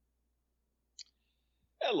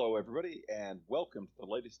Hello, everybody, and welcome to the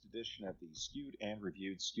latest edition of the Skewed and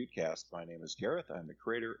Reviewed Skewedcast. My name is Gareth. I'm the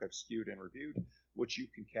creator of Skewed and Reviewed, which you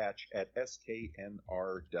can catch at sknr.net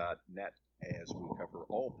as we cover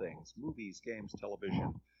all things movies, games,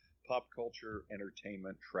 television, pop culture,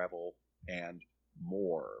 entertainment, travel, and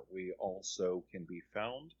more. We also can be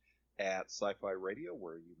found at Sci Fi Radio,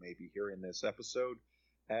 where you may be hearing this episode,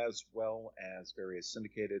 as well as various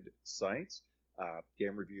syndicated sites.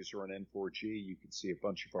 Game reviews are on N4G. You can see a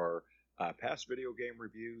bunch of our past video game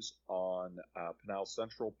reviews on Pinal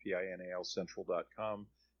Central, pinalcentral.com,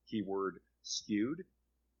 keyword skewed.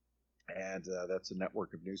 And that's a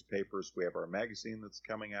network of newspapers. We have our magazine that's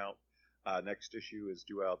coming out. Next issue is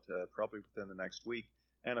due out probably within the next week.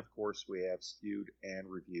 And of course, we have Skewed and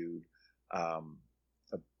Reviewed on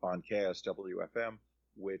KSWFM,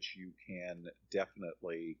 which you can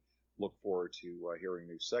definitely look forward to hearing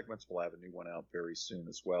new segments. We'll have a new one out very soon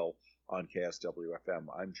as well on KSWFM.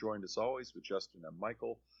 I'm joined as always with Justin and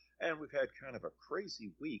Michael, and we've had kind of a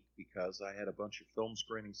crazy week because I had a bunch of film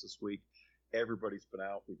screenings this week. Everybody's been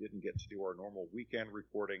out. We didn't get to do our normal weekend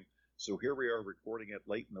recording, so here we are recording it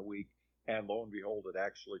late in the week, and lo and behold, it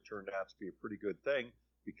actually turned out to be a pretty good thing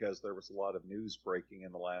because there was a lot of news breaking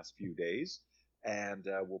in the last few days. And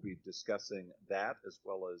we'll be discussing that as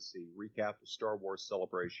well as the recap of Star Wars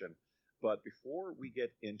Celebration. But before we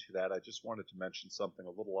get into that, I just wanted to mention something a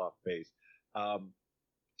little off base.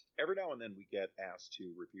 Every now and then we get asked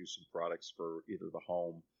to review some products for either the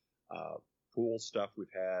home, pool stuff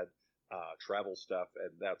we've had, travel stuff,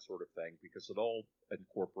 and that sort of thing, because it all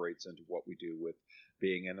incorporates into what we do with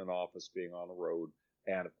being in an office, being on the road,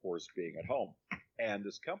 and of course being at home. And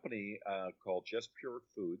this company called Just Pure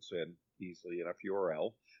Foods, and easily enough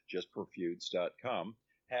URL, justpurefoods.com,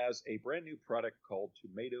 has a brand new product called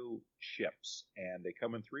tomato chips. And they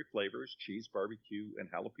come in three flavors: cheese, barbecue,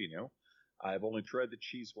 and jalapeno. I've only tried the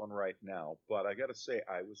cheese one right now, but I got to say,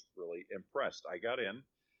 I was really impressed. I got in,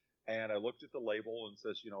 and I looked at the label and it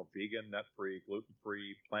says, vegan, nut-free,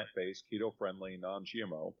 gluten-free, plant-based, keto-friendly,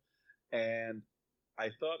 non-GMO. And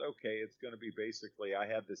I thought, okay, it's going to be basically, I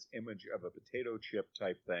had this image of a potato chip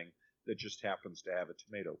type thing that just happens to have a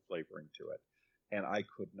tomato flavoring to it. And I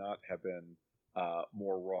could not have been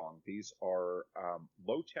more wrong. These are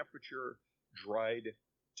low temperature dried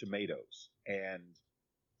tomatoes. And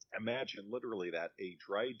imagine literally that, a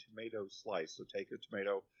dried tomato slice. So take a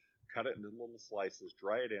tomato, cut it into little slices,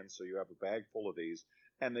 dry it in so you have a bag full of these,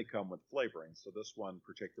 and they come with flavoring. So this one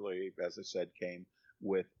particularly, as I said, came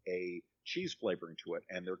with a cheese flavoring to it,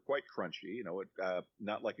 and they're quite crunchy.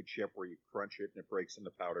 Not like a chip where you crunch it and it breaks into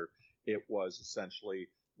powder. It was essentially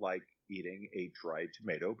like eating a dried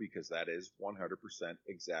tomato, because that is 100%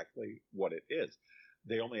 exactly what it is.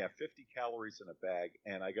 They only have 50 calories in a bag,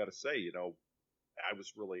 and I got to say, I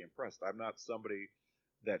was really impressed. I'm not somebody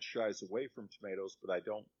that shies away from tomatoes, but I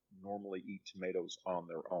don't normally eat tomatoes on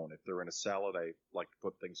their own. If they're in a salad, I like to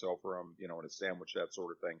put things over them, in a sandwich, that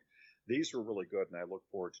sort of thing. These were really good, and I look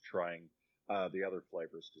forward to trying the other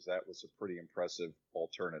flavors, because that was a pretty impressive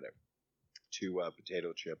alternative to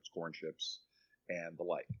potato chips, corn chips, and the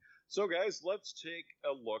like. So, guys, let's take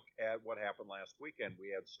a look at what happened last weekend. We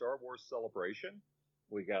had Star Wars Celebration.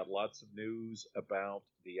 We got lots of news about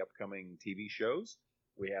the upcoming TV shows.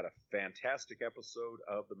 We had a fantastic episode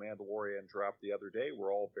of The Mandalorian drop the other day.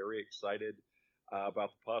 We're all very excited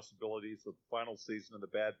about the possibilities of the final season of The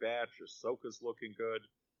Bad Batch. Ahsoka's looking good.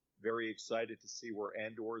 Very excited to see where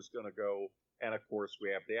Andor is going to go. And, of course, we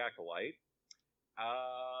have The Acolyte.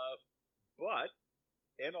 But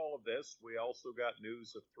in all of this, we also got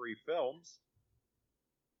news of 3 films.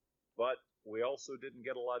 But we also didn't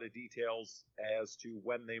get a lot of details as to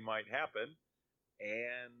when they might happen.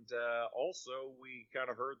 And also, we kind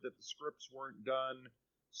of heard that the scripts weren't done,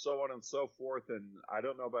 so on and so forth. And I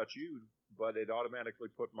don't know about you, but it automatically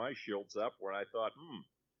put my shields up when I thought,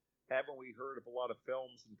 haven't we heard of a lot of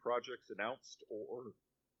films and projects announced or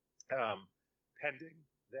pending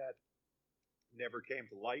that never came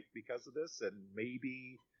to light because of this? And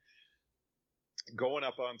maybe going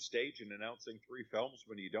up on stage and announcing 3 films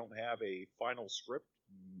when you don't have a final script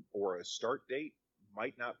or a start date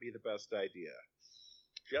might not be the best idea.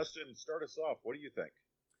 Justin, start us off. What do you think?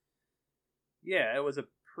 Yeah, it was a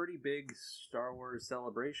pretty big Star Wars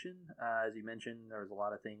celebration. As you mentioned, there was a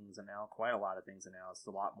lot of things announced, quite a lot of things announced,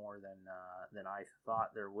 a lot more than I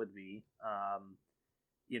thought there would be.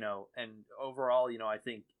 And overall, I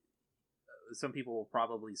think some people will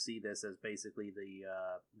probably see this as basically the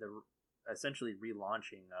essentially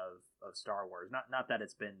relaunching of Star Wars. Not that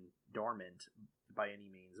it's been dormant by any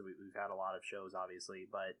means. We've had a lot of shows, obviously,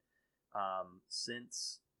 but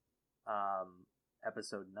since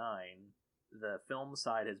Episode 9, the film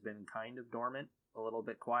side has been kind of dormant, a little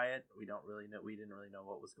bit quiet. We didn't really know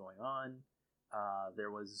what was going on.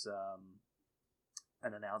 There was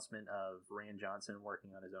an announcement of Rian Johnson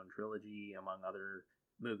working on his own trilogy, among other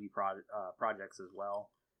movie projects as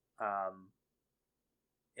well.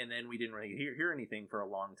 And then we didn't really hear anything for a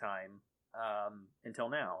long time until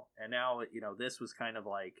now. And now, this was kind of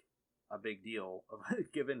like a big deal,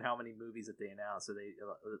 given how many movies that they announced. So they,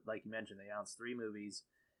 like you mentioned, they announced 3 movies,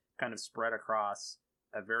 kind of spread across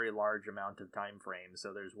a very large amount of time frame.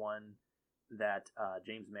 So there's one that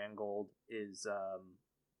James Mangold is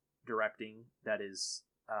directing that is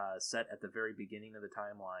set at the very beginning of the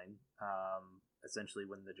timeline, essentially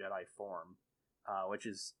when the Jedi form, which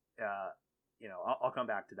is, I'll come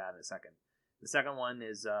back to that in a second. The second one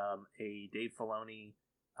is a Dave Filoni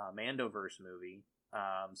Mandoverse movie,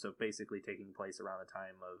 so basically taking place around the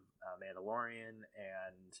time of Mandalorian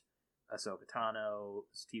and Ahsoka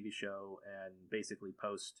Tano's TV show, and basically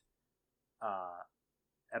post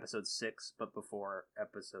episode 6 but before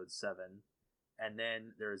episode 7. And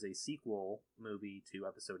then there's a sequel movie to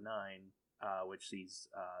episode 9, which sees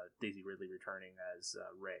Daisy Ridley returning as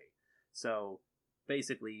Rey. So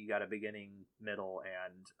basically you got a beginning, middle,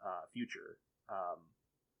 and future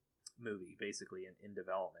movie basically in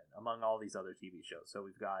development among all these other TV shows. So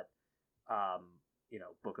we've got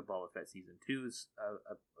Book of Boba Fett season 2's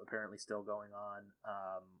apparently still going on.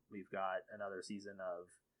 We've got another season of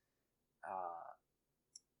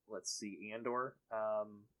Andor.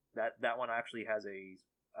 That one actually has a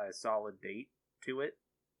solid date to it.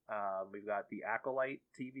 We've got the Acolyte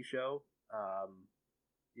TV show.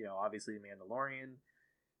 Obviously Mandalorian.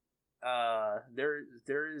 There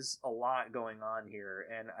is a lot going on here,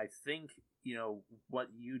 and I think what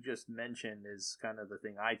you just mentioned is kind of the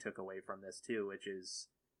thing I took away from this too, which is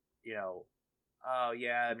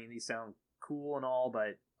these sound cool and all,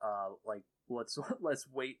 but let's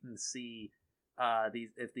wait and see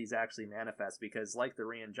if these actually manifest, because like the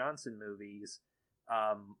Rian Johnson movies,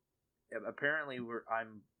 apparently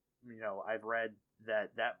I've read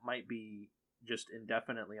that might be just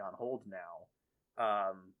indefinitely on hold now.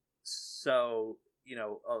 So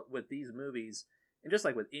with these movies, and just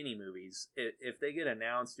like with any movies, if they get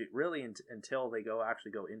announced, it really until they go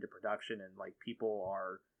into production and like people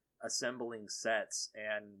are assembling sets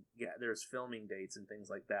and there's filming dates and things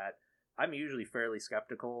like that, I'm usually fairly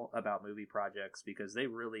skeptical about movie projects, because they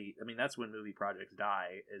really, that's when movie projects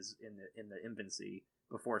die, is in the infancy,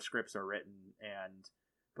 before scripts are written and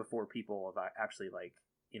before people have actually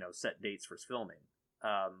set dates for filming.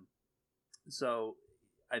 So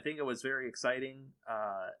I think it was very exciting.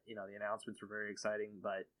 The announcements were very exciting,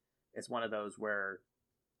 but it's one of those where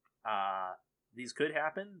these could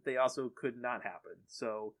happen. They also could not happen.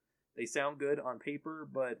 So they sound good on paper,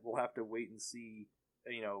 but we'll have to wait and see.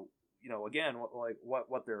 Again,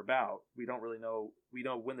 what they're about. We don't really know. We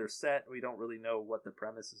know when they're set. We don't really know what the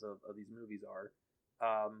premises of these movies are.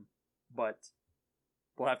 But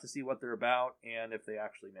we'll have to see what they're about and if they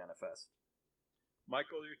actually manifest.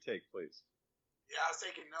 Michael, your take, please. Yeah, I was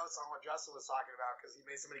taking notes on what Justin was talking about, because he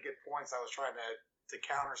made so many good points. I was trying to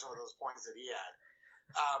counter some of those points that he had.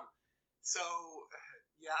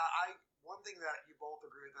 One thing that you both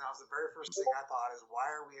agree with, and that was the very first thing I thought, is why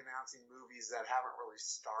are we announcing movies that haven't really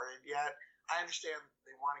started yet? I understand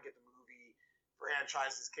they want to get the movie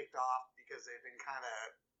franchises kicked off because they've been kind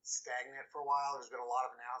of stagnant for a while. There's been a lot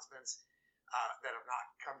of announcements that have not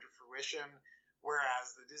come to fruition,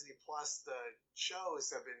 whereas the Disney Plus, the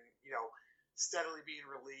shows have been, steadily being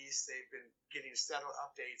released. They've been getting steady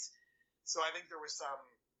updates. So I think there was some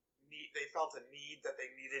need. They felt a need that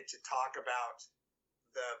they needed to talk about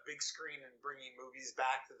the big screen and bringing movies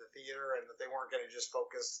back to the theater, and that they weren't going to just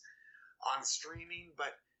focus on streaming.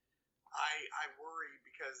 But I worry,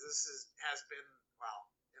 because this has been,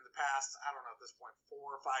 in the past, I don't know, at this point, 4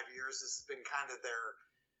 or 5 years, this has been kind of the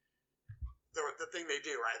thing they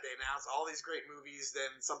do, right? They announce all these great movies,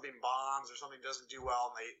 then something bombs or something doesn't do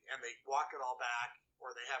well, and they walk it all back,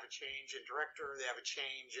 or they have a change in director, they have a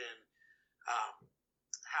change in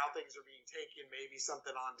how things are being taken. Maybe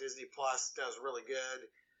something on Disney Plus does really good,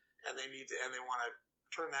 and they want to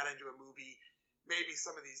turn that into a movie. Maybe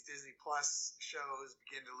some of these Disney Plus shows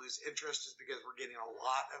begin to lose interest just because we're getting a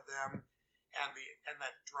lot of them, and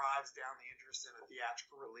that drives down the interest in a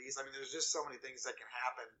theatrical release. There's just so many things that can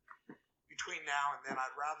happen between now and then.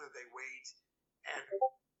 I'd rather they wait and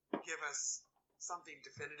give us something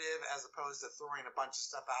definitive, as opposed to throwing a bunch of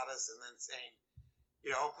stuff at us and then saying,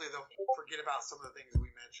 hopefully they'll forget about some of the things we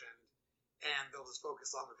mentioned, and they'll just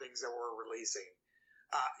focus on the things that we're releasing.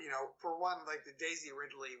 For one, like the Daisy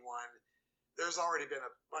Ridley one, there's already been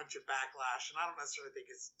a bunch of backlash, and I don't necessarily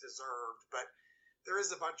think it's deserved, but there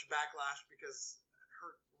is a bunch of backlash because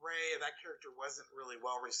Rey, that character, wasn't really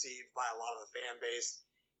well received by a lot of the fan base.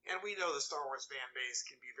 And we know the Star Wars fan base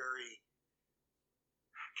can be very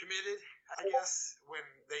committed, I guess, when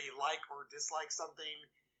they like or dislike something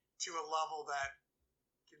to a level that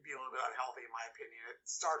can be a little bit unhealthy, in my opinion.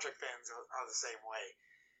 Star Trek fans are the same way.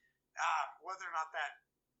 Whether or not that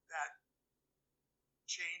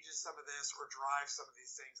changes some of this or drives some of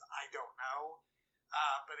these things, I don't know.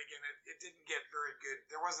 But again, it didn't get very good.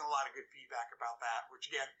 There wasn't a lot of good feedback about that, which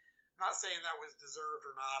again, I'm not saying that was deserved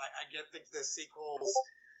or not. I think the sequel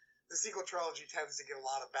trilogy tends to get a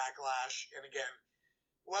lot of backlash. And again,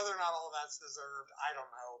 whether or not all of that's deserved, I don't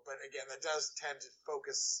know. But again, that does tend to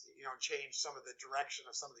focus, change some of the direction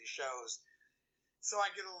of some of these shows. So I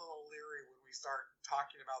get a little leery when we start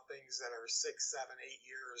talking about things that are 6, 7, 8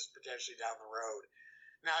 years potentially down the road.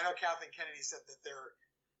 Now, I know Kathleen Kennedy said that they're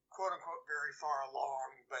quote unquote very far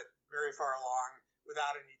along, but very far along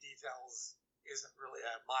without any details isn't really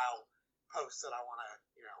a milepost that I want to,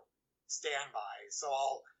 stand by. So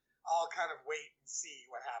I'll kind of wait and see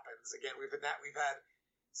what happens. Again, we've had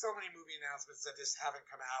so many movie announcements that just haven't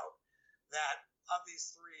come out that of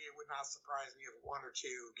these 3, it would not surprise me if 1 or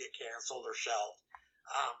 2 get canceled or shelved.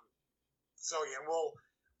 So again,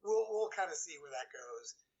 we'll kind of see where that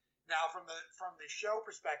goes. Now, from the show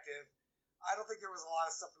perspective, I don't think there was a lot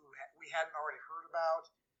of stuff we hadn't already heard about.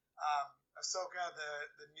 Ahsoka,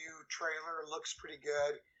 the new trailer looks pretty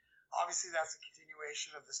good. Obviously, that's a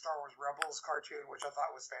continuation of the Star Wars Rebels cartoon, which I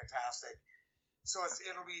thought was fantastic. So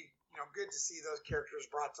it'll be good to see those characters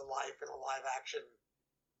brought to life in a live action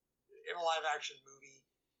movie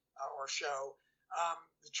or show.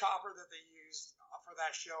 The chopper that they used for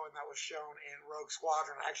that show and that was shown in Rogue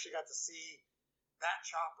Squadron, I actually got to see that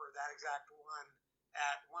chopper, that exact one,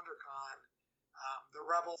 at WonderCon. The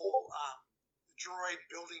Rebel the droid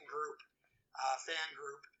building group, fan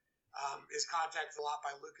group, is contacted a lot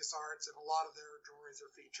by LucasArts, and a lot of their droids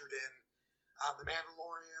are featured in The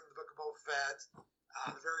Mandalorian, The Book of Boba Fett,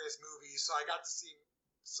 the various movies. So I got to see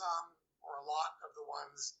some or a lot of the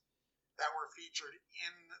ones that were featured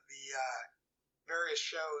in the various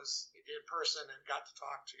shows in person, and got to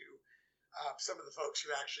talk to some of the folks who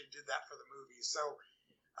actually did that for the movies. So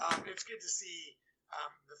it's good to see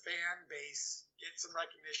the fan base get some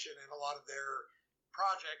recognition in a lot of their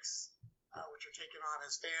projects, which are taken on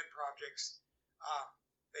as fan projects.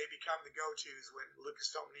 They become the go-tos when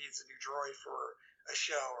Lucasfilm needs a new droid for a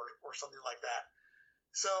show or something like that.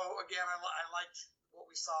 So again, I liked what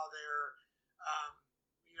we saw there.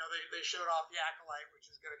 They showed off the Acolyte, which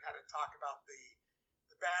is going to kind of talk about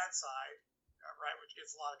the bad side, right, which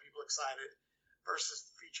gets a lot of people excited, versus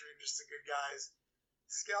featuring just the good guys.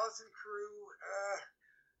 Skeleton Crew,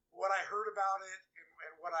 what I heard about it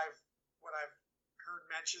and what I've heard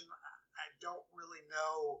mentioned, I don't really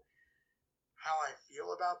know how I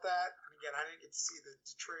feel about that. And again, I didn't get to see the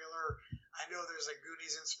trailer. I know there's a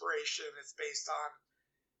Goonies inspiration. It's based on,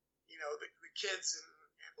 the kids and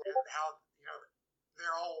how,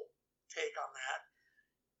 their whole take on that.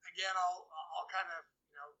 Again, I'll kind of,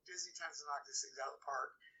 Disney tends to knock these things out of the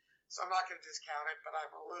park. So I'm not going to discount it, but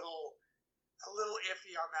I'm a little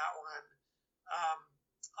iffy on that one.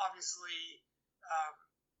 Obviously,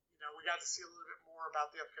 we got to see a little bit more about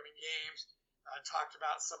the upcoming games. Talked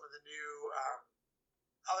about some of the new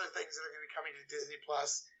other things that are going to be coming to Disney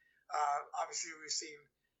Plus. Obviously, we've seen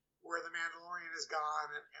where The Mandalorian has gone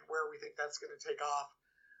and where we think that's going to take off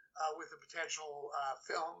with a potential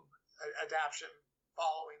film adaptation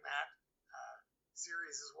following that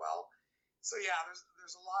series as well. So yeah,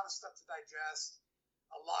 there's a lot of stuff to digest.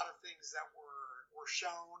 A lot of things that were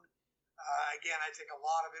shown. Again, I take a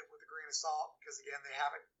lot of it with a grain of salt because again, they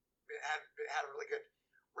haven't had a really good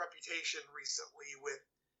reputation recently with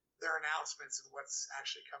their announcements and what's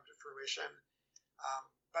actually come to fruition.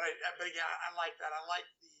 But again, I like that. I like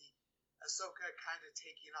the Ahsoka kind of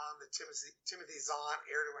taking on the Timothy Zahn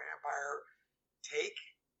Heir to an Empire take,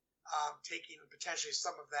 taking potentially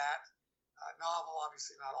some of that novel,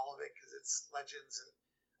 obviously not all of it because it's Legends and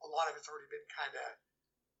a lot of it's already been kind of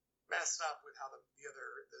messed up with how the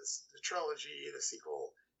trilogy, the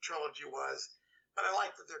sequel trilogy was. But I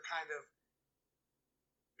like that they're kind of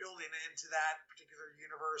building into that particular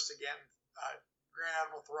universe again. Grand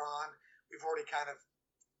Admiral Thrawn, we've already kind of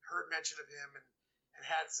heard mention of him and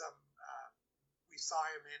had some. We saw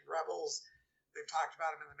him in Rebels. They've talked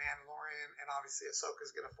about him in The Mandalorian, and obviously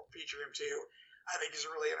Ahsoka's going to feature him too. I think he's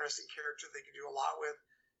a really interesting character they can do a lot with.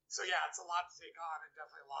 So yeah, it's a lot to take on, and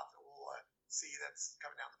definitely a lot that we'll see that's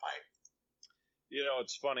coming down the pipe. You know,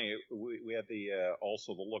 it's funny. We had the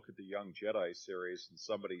also the Look at the Young Jedi series, and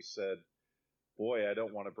somebody said, "Boy, I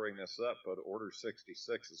don't want to bring this up, but Order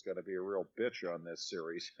 66 is going to be a real bitch on this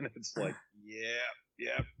series." And it's like, yeah,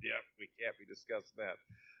 we can't be discussing that.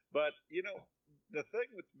 But you know, the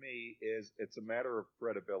thing with me is it's a matter of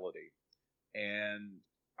credibility, and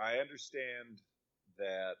I understand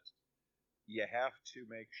that you have to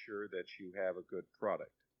make sure that you have a good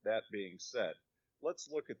product. That being said, let's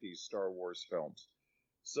look at these Star Wars films.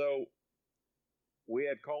 So we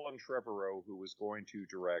had Colin Trevorrow, who was going to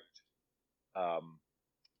direct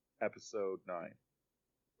episode 9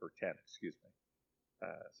 or 10, excuse me.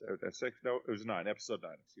 It was 9, episode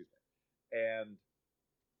 9, excuse me. And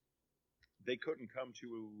they couldn't come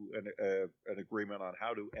to an agreement on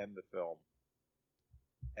how to end the film,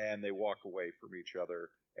 and they walk away from each other,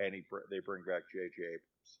 and they bring back J.J.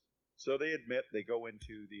 Abrams. So they admit they go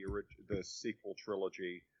into the sequel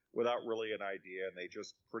trilogy without really an idea, and they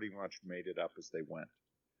just pretty much made it up as they went.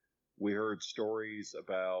 We heard stories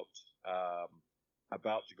about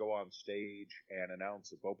to go on stage and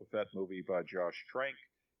announce a Boba Fett movie by Josh Trank,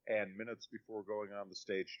 and minutes before going on the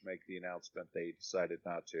stage to make the announcement, they decided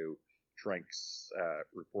not to. Trank's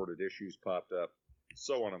reported issues popped up,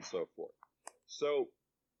 so on and so forth. So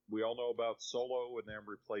we all know about Solo and them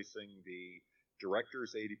replacing the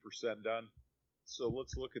director's 80% done. So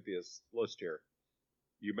let's look at this list here.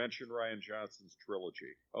 You mentioned Rian Johnson's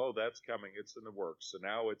trilogy. Oh, that's coming. It's in the works. So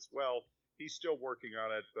now he's still working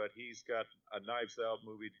on it, but he's got a Knives Out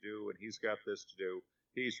movie to do, and he's got this to do.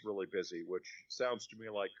 He's really busy, which sounds to me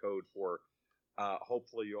like code for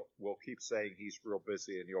hopefully we'll keep saying he's real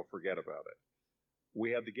busy and you'll forget about it. We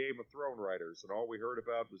had the Game of Thrones writers, and all we heard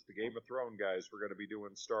about was the Game of Thrones guys were going to be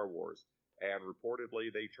doing Star Wars. And reportedly,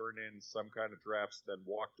 they turned in some kind of drafts, then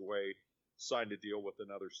walked away, signed a deal with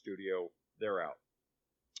another studio. They're out.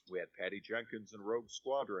 We had Patty Jenkins in Rogue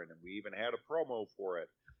Squadron, and we even had a promo for it,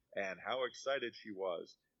 and how excited she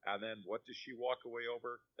was. And then what does she walk away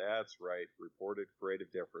over? That's right, reported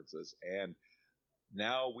creative differences. And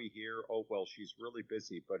now we hear, oh, well, she's really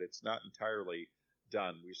busy, but it's not entirely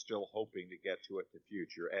done. We're still hoping to get to it in the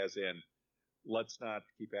future, as in, let's not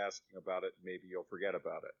keep asking about it, maybe you'll forget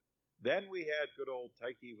about it. Then we had good old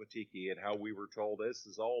Taiki Waititi and how we were told this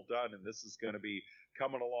is all done and this is going to be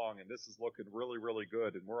coming along and this is looking really, really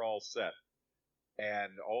good and we're all set. And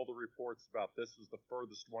all the reports about this is the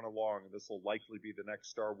furthest one along and this will likely be the next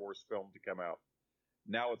Star Wars film to come out.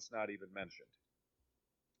 Now it's not even mentioned.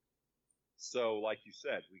 So, like you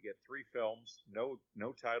said, we get 3 films, no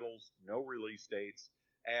titles, no release dates,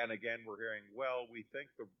 and again, we're hearing, well, we think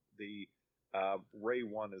the Rey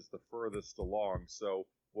one is the furthest along, so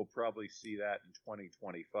we'll probably see that in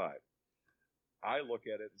 2025. I look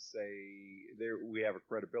at it and say we have a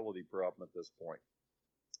credibility problem at this point.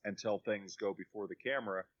 Until things go before the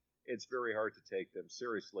camera, it's very hard to take them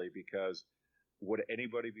seriously because would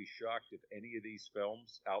anybody be shocked if any of these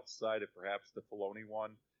films, outside of perhaps the Filoni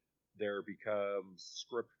one, there becomes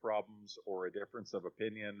script problems or a difference of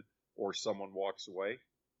opinion or someone walks away?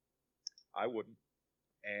 I wouldn't.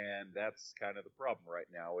 And that's kind of the problem right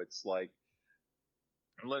now. It's like,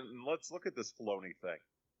 let's look at this Filoni thing.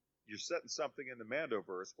 You're setting something in the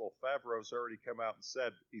Mandoverse. Well, Favreau's already come out and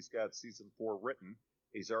said he's got season 4 written.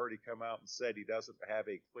 He's already come out and said he doesn't have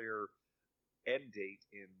a clear end date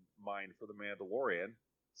in mind for The Mandalorian.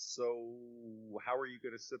 So how are you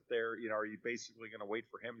going to sit there? You know, are you basically going to wait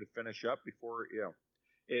for him to finish up before, you know?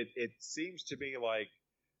 It seems to me like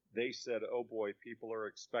they said, oh boy, people are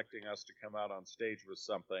expecting us to come out on stage with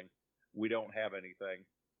something. We don't have anything.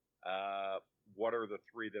 What are the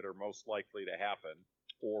 3 that are most likely to happen?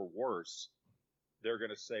 Or worse, they're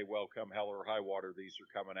going to say, well, come hell or high water, these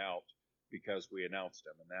are coming out because we announced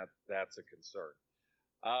them, and that's a concern.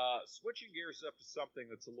 Switching gears up to something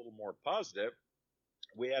that's a little more positive,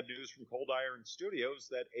 we had news from Cold Iron Studios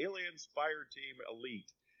that Aliens Fireteam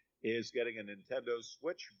Elite is getting a Nintendo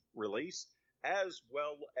Switch release, as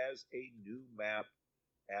well as a new map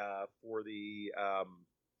for the,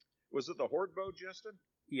 was it the Horde mode, Justin?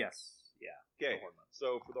 Yes. Yeah. Okay.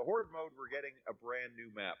 So for the Horde mode, we're getting a brand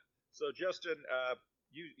new map. So Justin,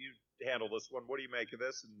 you handle this one. What do you make of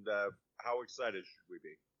this, and how excited should we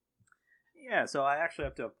be? Yeah, so I actually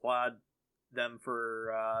have to applaud them for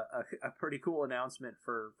a pretty cool announcement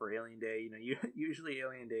for Alien Day. You know, usually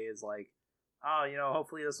Alien Day is like, oh, you know,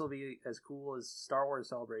 hopefully this will be as cool as Star Wars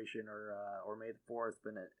Celebration or May the 4th,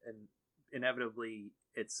 but inevitably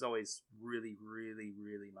it's always really, really,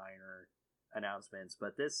 really minor announcements.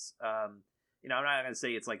 But this, you know, I'm not going to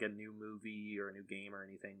say it's like a new movie or a new game or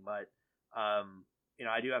anything, but you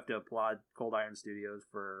know, I do have to applaud Cold Iron Studios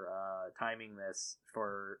for timing this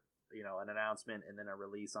for an announcement and then a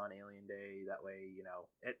release on Alien Day. That way,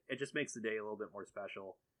 it just makes the day a little bit more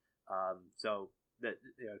special. So that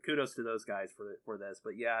kudos to those guys for this.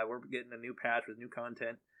 But yeah, we're getting a new patch with new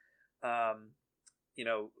content. I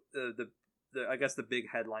guess the big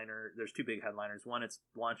headliner. There's two big headliners. One, it's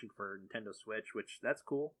launching for Nintendo Switch, which that's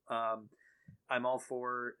cool. I'm all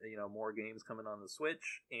for more games coming on the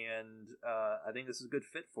Switch, and I think this is a good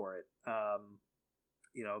fit for it.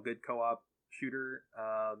 Good co-op shooter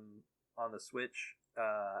on the Switch.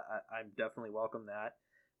 I'm definitely welcome that.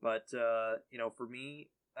 But for me,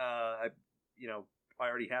 I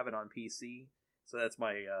already have it on PC, so that's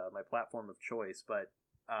my my platform of choice. But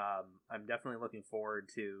I'm definitely looking forward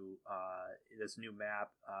to this new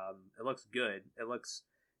map. It looks good. It looks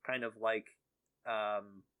kind of like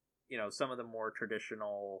some of the more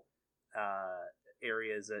traditional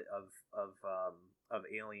areas of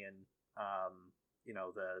Alien.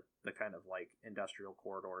 The kind of like industrial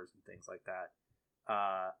corridors and things like that.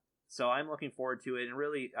 So I'm looking forward to it. And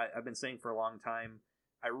really, I've been saying for a long time,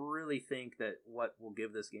 I really think that what will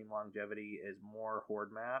give this game longevity is more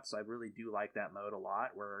horde maps. I really do like that mode a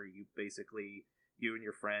lot, where you and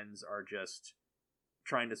your friends are just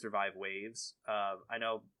trying to survive waves. I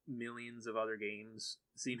know millions of other games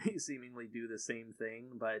seemingly do the same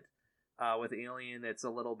thing, but with Alien, it's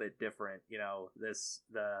a little bit different.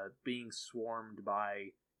 The being swarmed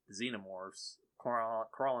by xenomorphs,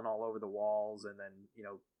 crawling all over the walls, and then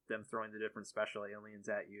them throwing the different special aliens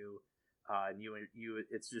at you. And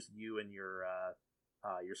it's just you and your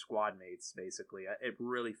squad mates, basically. It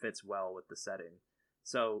really fits well with the setting.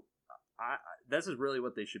 So this is really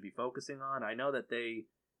what they should be focusing on. I know that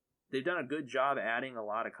they've done a good job adding a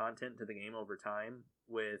lot of content to the game over time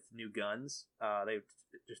with new guns. They've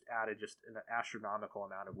just added an astronomical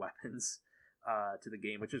amount of weapons to the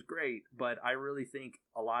game, which is great. But I really think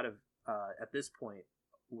a lot of at this point,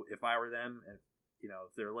 if I were them, and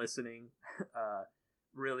if they're listening,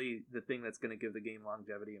 really the thing that's going to give the game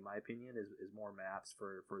longevity, in my opinion, is more maps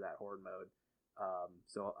for that horde mode.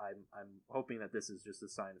 So I'm hoping that this is just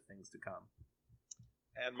a sign of things to come.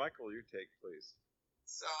 And Michael, your take, please.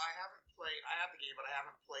 So I have the game, but I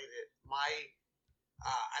haven't played it.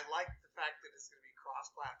 I like the fact that it's going to be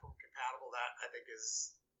cross-platform compatible. That I think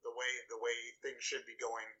is the way things should be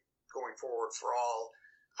going forward for all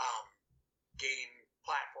game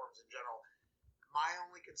platforms in general. My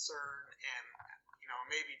only concern, and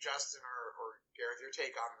maybe Justin or Gareth, your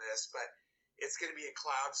take on this, but it's going to be a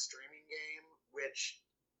cloud streaming game, which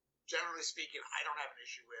generally speaking, I don't have an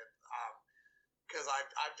issue with, because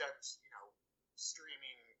I've done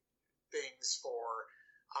streaming things for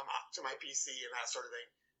to my PC and that sort of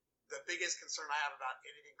thing. The biggest concern I have about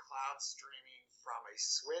anything cloud streaming from a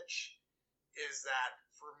Switch is that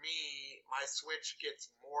for me, my Switch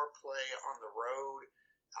gets more play on the road,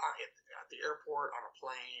 at the airport, on a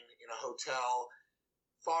plane, in a hotel,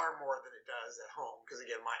 far more than it does at home. Because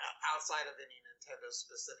again, outside of any Nintendo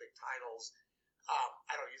specific titles,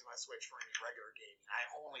 I don't use my Switch for any regular gaming. I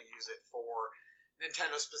only use it for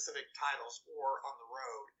Nintendo specific titles or on the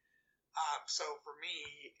road. So for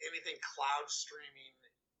me, anything cloud streaming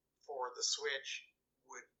for the Switch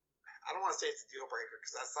I don't want to say it's a deal breaker,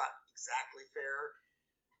 because that's not exactly fair,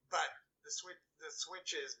 but the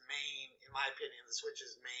Switch's main, in my opinion,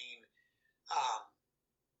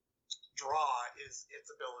 draw is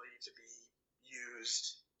its ability to be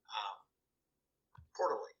used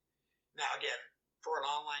portably. Now, again, for an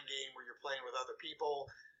online game where you're playing with other people,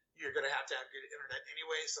 you're going to have good internet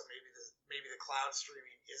anyway, so maybe the cloud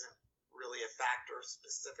streaming isn't really a factor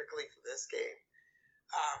specifically for this game.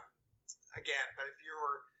 Again, but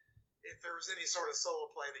if there was any sort of solo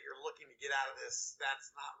play that you're looking to get out of this, that's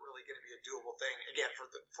not really going to be a doable thing. Again,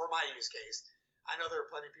 for my use case, I know there are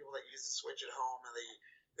plenty of people that use the Switch at home and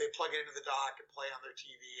they plug it into the dock and play on their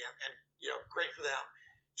TV, and great for them.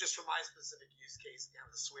 Just for my specific use case and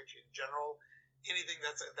the Switch in general, anything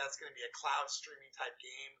that's going to be a cloud streaming type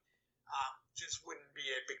game just wouldn't be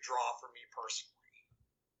a big draw for me personally.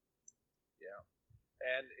 Yeah,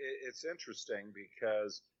 and it's interesting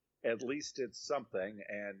because at least it's something,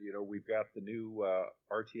 and we've got the new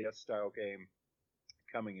RTS style game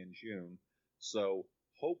coming in June, so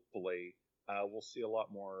hopefully we'll see a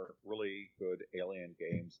lot more really good Alien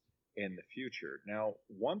games in the future. Now,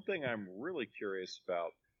 one thing I'm really curious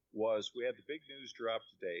about was we had the big news drop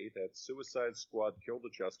today that Suicide Squad Kill the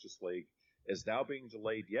Justice League is now being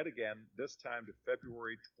delayed yet again, this time to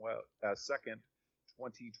February 2nd,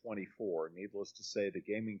 2024. Needless to say, the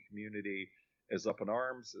gaming community is up in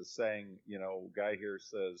arms, is saying, guy here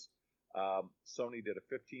says, Sony did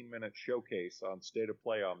a 15-minute showcase on State of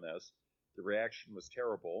Play on this. The reaction was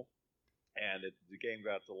terrible. and the game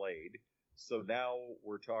got delayed. So now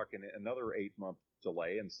we're talking another 8-month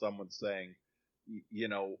delay, and someone's saying,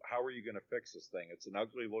 how are you going to fix this thing? It's an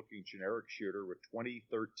ugly looking generic shooter with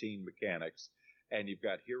 2013 mechanics, and you've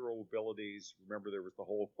got hero abilities. Remember, there was the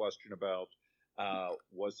whole question about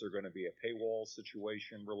was there going to be a paywall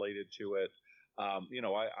situation related to it?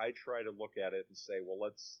 I try to look at it and say, well,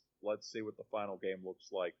 let's see what the final game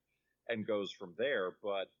looks like and goes from there.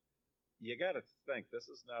 But you got to think this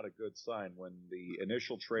is not a good sign when the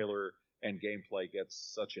initial trailer and gameplay gets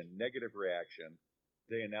such a negative reaction.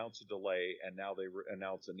 They announce a delay, and now they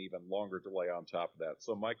announce an even longer delay on top of that.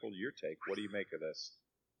 So, Michael, your take. What do you make of this?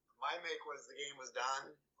 My make was the game was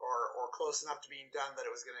done, or close enough to being done that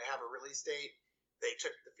it was going to have a release date. They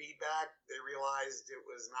took the feedback. They realized it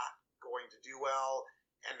was not going to do well,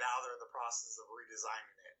 and now they're in the process of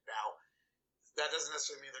redesigning it. Now, that doesn't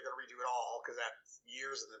necessarily mean they're going to redo it all, because that's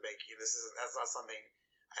years in the making. That's not something,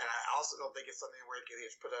 and I also don't think it's something where you can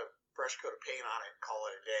just put a fresh coat of paint on it and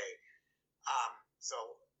call it a day. So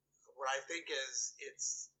what I think is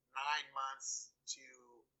it's 9 months to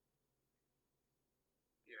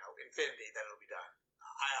infinity that it'll be done.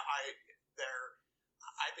 I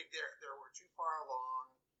think they were too far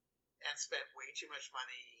along and spent way too much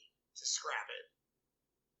money to scrap it,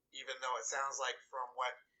 even though it sounds like from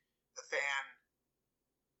what the fan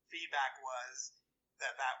feedback was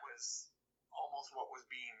that was almost what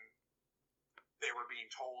they were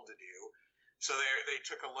being told to do. So they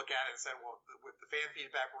took a look at it and said, well, with the fan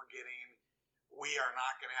feedback we're getting, we are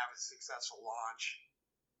not going to have a successful launch,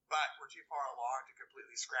 but we're too far along to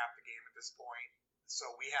completely scrap the game at this point.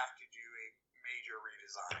 So we have to do a major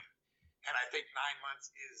redesign. And I think 9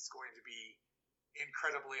 months is going to be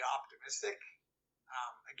incredibly optimistic.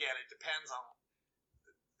 Again, it depends on,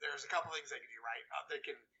 there's a couple things they can do, right? They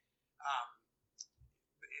can,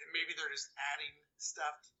 maybe they're just adding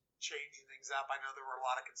stuff, changing things up. I know there were a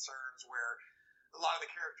lot of concerns where a lot of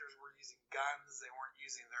the characters were using guns. They weren't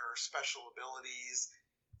using their special abilities.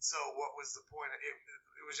 So what was the point?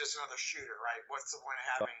 It was just another shooter, right? What's the point of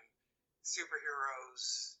having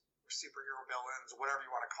superheroes or superhero villains, whatever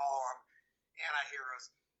you want to call them,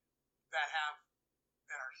 anti-heroes that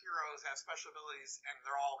are heroes, have special abilities, and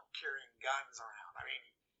they're all carrying guns around? I mean,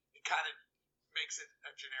 it kind of makes it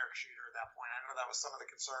a generic shooter at that point. I know that was some of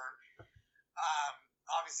the concern.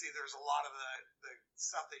 Obviously, there's a lot of the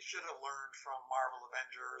stuff they should have learned from Marvel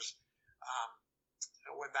Avengers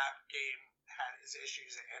when that game had its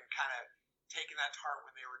issues, and kind of taking that to heart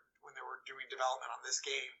when they were doing development on this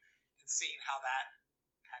game and seeing how that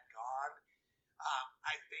had gone.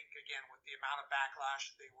 I think, again, with the amount of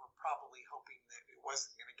backlash, they were probably hoping that it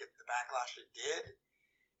wasn't going to get the backlash it did.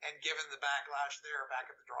 And given the backlash, they're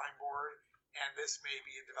back at the drawing board, and this may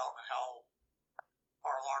be in development hell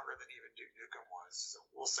far longer than even Duke Nukem was. So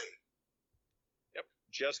we'll see. Yep.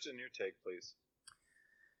 Justin, your take, please.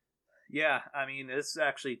 Yeah, I mean, this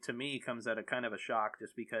actually, to me, comes at a kind of a shock,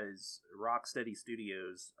 just because Rocksteady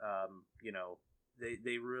Studios,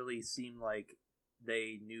 they really seem like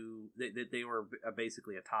they knew that they were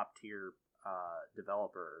basically a top-tier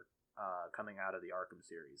developer coming out of the Arkham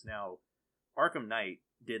series. Now, Arkham Knight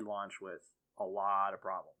did launch with a lot of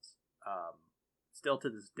problems. Still to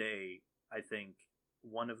this day, I think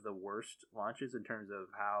one of the worst launches in terms of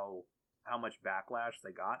how much backlash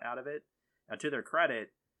they got out of it. Now, to their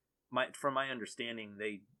credit, from my understanding,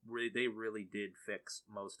 they really did fix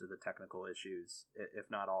most of the technical issues, if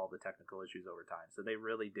not all the technical issues over time. So they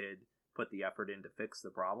really did put the effort in to fix the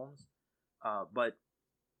problems. But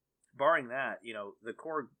barring that, the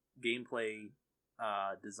core gameplay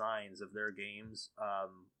designs of their games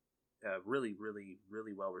really, really,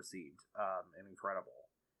 really well received and incredible.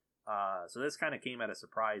 So this kind of came at a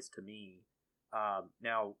surprise to me.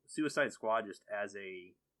 Now, Suicide Squad, just as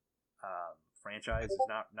a franchise, is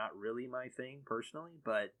not really my thing personally,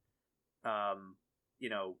 but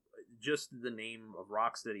just the name of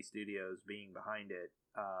Rocksteady Studios being behind it,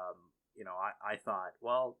 I thought,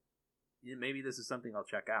 well, maybe this is something I'll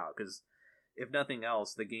check out, because if nothing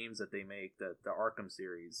else, the games that they make, the Arkham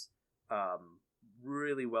series,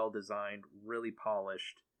 really well designed, really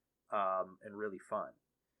polished, and really fun.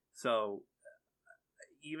 So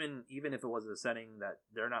even if it was a setting that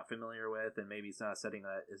they're not familiar with, and maybe it's not a setting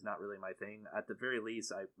that is not really my thing, at the very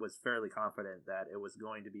least, I was fairly confident that it was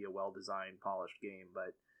going to be a well-designed, polished game.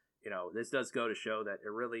 But this does go to show that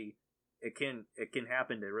it can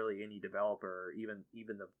happen to really any developer, even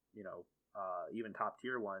the even top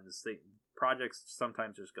tier ones. Projects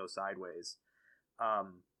sometimes just go sideways.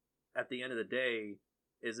 At the end of the day,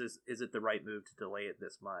 is it the right move to delay it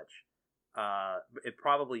this much? It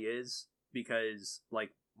probably is, because,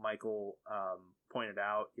 like Michael pointed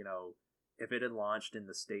out, if it had launched in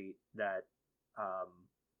the state that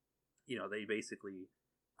they basically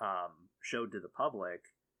showed to the public,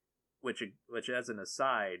 which as an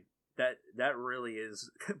aside, that really is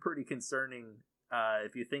pretty concerning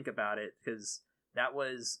if you think about it, because that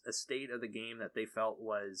was a state of the game that they felt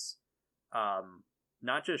was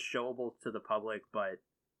not just showable to the public, but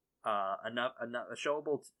enough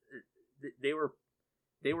showable.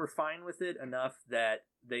 They were fine with it enough that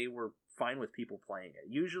they were fine with people playing it.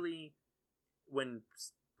 Usually, when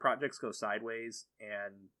projects go sideways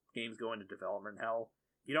and games go into development hell,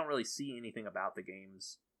 you don't really see anything about the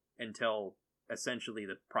games until essentially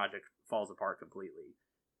the project falls apart completely.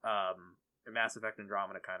 Mass Effect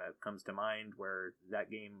Andromeda kind of comes to mind, where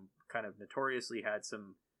that game kind of notoriously had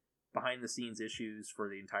some behind the scenes issues for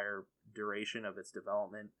the entire duration of its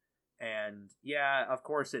development. And yeah, of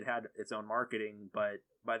course it had its own marketing, but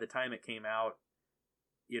by the time it came out,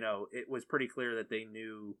 it was pretty clear that they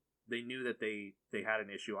knew that they had an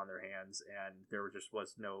issue on their hands, and there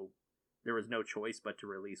was no choice but to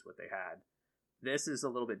release what they had. This is a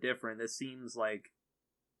little bit different. This seems like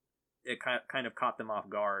it kind of caught them off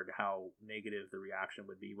guard how negative the reaction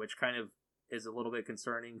would be, which kind of is a little bit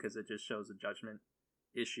concerning because it just shows a judgment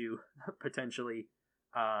issue potentially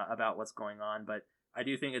about what's going on. But I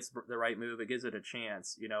do think it's the right move. It gives it a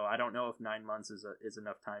chance. I don't know if 9 months is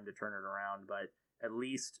enough time to turn it around, but at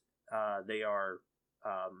least they are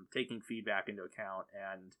taking feedback into account,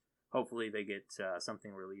 and hopefully they get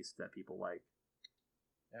something released that people like.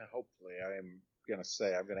 Yeah, hopefully. I am going to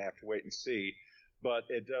say I'm going to have to wait and see. But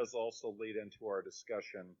it does also lead into our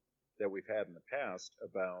discussion that we've had in the past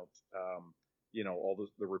about, all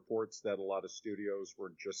the reports that a lot of studios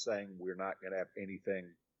were just saying we're not going to have anything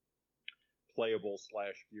playable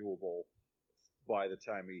 / viewable by the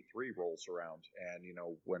time E3 rolls around. And,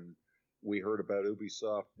 when we heard about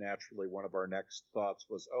Ubisoft, naturally one of our next thoughts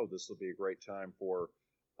was, oh, this will be a great time for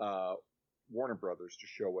Warner Brothers to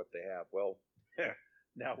show what they have. Well,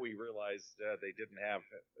 now we realized they didn't have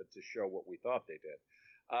to show what we thought they did.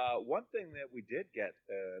 One thing that we did get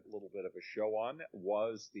a little bit of a show on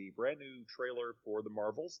was the brand new trailer for The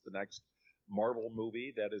Marvels, the next Marvel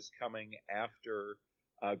movie that is coming after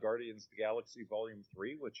Guardians of the Galaxy Volume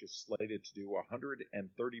 3, which is slated to do a $130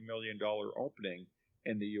 million opening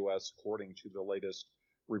in the U.S., according to the latest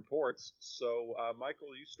reports. So,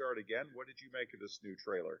 Michael, you start again. What did you make of this new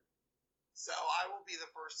trailer? So I will be the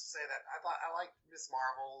first to say that I liked Miss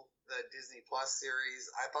Marvel, the Disney Plus series.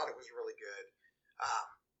 I thought it was really good.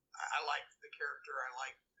 I liked the character. I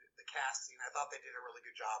liked the casting. I thought they did a really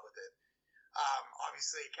good job with it.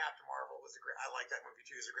 Obviously, Captain Marvel was I liked that movie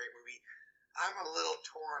too. It was a great movie. I'm a little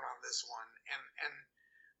torn on this one, and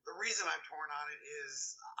the reason I'm torn on it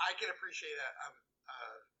is I can appreciate a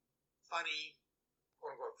funny,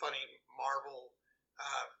 quote unquote, funny Marvel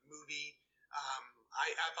movie.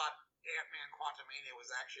 I thought Ant-Man Quantumania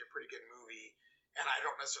was actually a pretty good movie, and I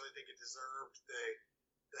don't necessarily think it deserved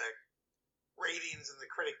the ratings and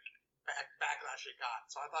the critic backlash it got.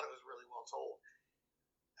 So I thought it was really well told.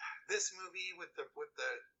 This movie with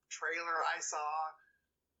the trailer I saw,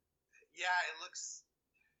 yeah,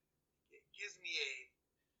 it gives me a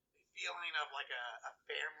feeling of like a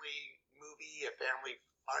family movie, a family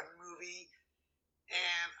fun movie,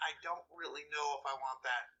 and I don't really know if I want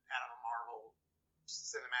that out of a Marvel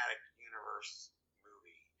cinematic universe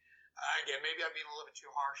movie. Again, maybe I'm being a little bit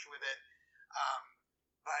too harsh with it,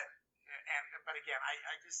 but again,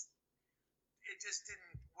 it just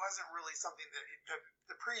wasn't really something that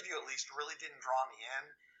the preview at least really didn't draw me in.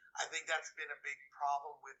 I think that's been a big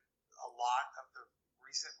problem with a lot of the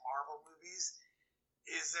recent Marvel movies.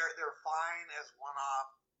 Is they're fine as one-off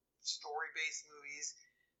story-based movies.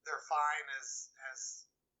 They're fine as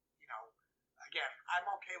again, I'm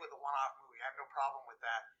okay with a one-off movie. I have no problem with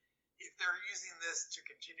that. If they're using this to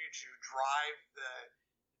continue to drive the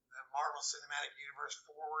Marvel Cinematic Universe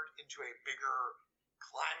forward into a bigger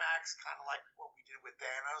climax, kind of like what we did with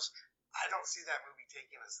Thanos, I don't see that movie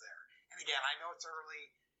taking us there. And again, I know it's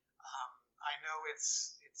early. I know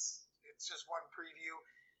it's just one preview,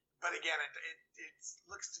 but again, it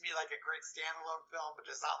looks to me like a great standalone film, but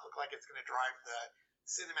does not look like it's going to drive the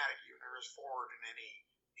cinematic universe forward in any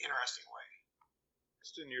interesting way.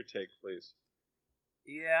 Kristen, your take, please.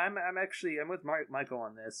 Yeah, I'm with Michael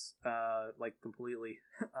on this, like completely.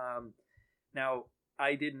 Now,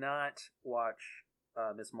 I did not watch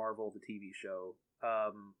Miss Marvel, the TV show,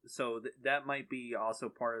 so that might be also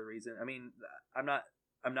part of the reason. I mean, I'm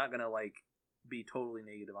not gonna like be totally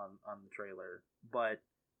negative on the trailer, but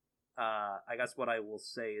I guess what I will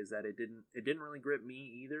say is that it didn't really grip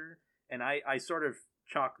me either, and I sort of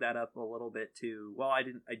chalk that up a little bit to, well, I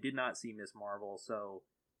did not see Miss Marvel, so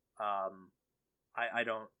I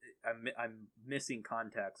don't. I'm missing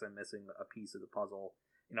context. I'm missing a piece of the puzzle.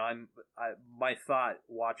 My thought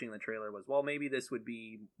watching the trailer was, well, maybe this would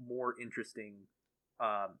be more interesting,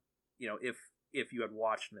 if you had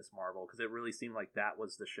watched Miss Marvel, because it really seemed like that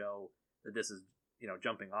was the show that this is,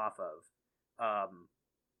 jumping off of.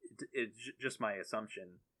 It's just my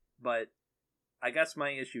assumption, but I guess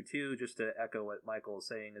my issue too, just to echo what Michael is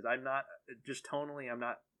saying, is I'm not just tonally, I'm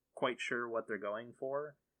not quite sure what they're going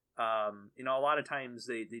for. A lot of times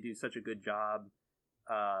they do such a good job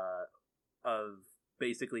of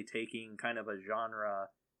basically taking kind of a genre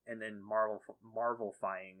and then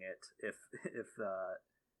Marvel-fying it, if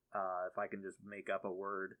I can just make up a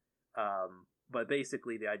word. But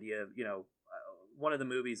basically the idea of, one of the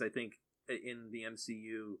movies I think in the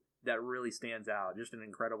MCU that really stands out, just an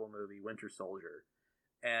incredible movie, Winter Soldier.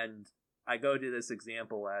 And I go to this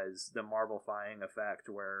example as the Marvel-fying effect,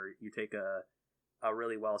 where you take a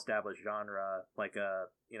really well-established genre, like a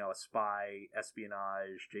spy,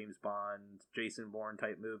 espionage, James Bond, Jason Bourne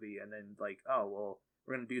type movie, and then like, oh, well,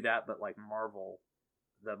 we're going to do that, but like the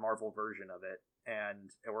Marvel version of it.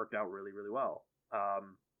 And it worked out really, really well.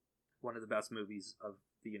 One of the best movies of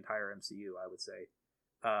the entire MCU, I would say.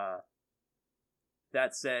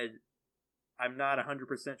 That said, I'm not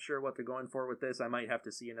 100% sure what they're going for with this. I might have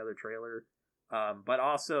to see another trailer. But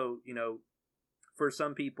also, for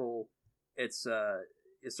some people, it's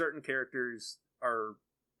certain characters are,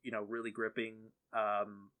 really gripping,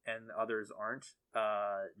 and others aren't,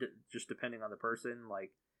 just depending on the person.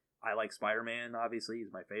 Like, I like Spider-Man, obviously,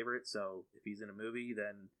 he's my favorite. So if he's in a movie,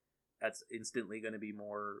 then that's instantly going to be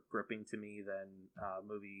more gripping to me than a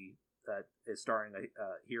movie that is starring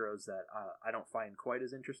heroes that I don't find quite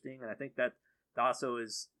as interesting. And I think that also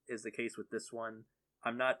is the case with this one.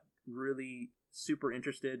 I'm not really super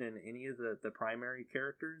interested in any of the primary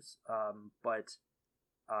characters, but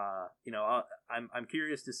I'm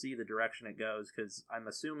curious to see the direction it goes, because I'm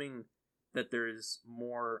assuming that there's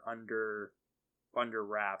more under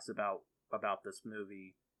wraps about this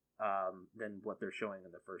movie than what they're showing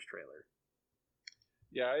in the first trailer.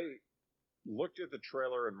 Yeah, I looked at the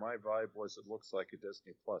trailer and my vibe was it looks like a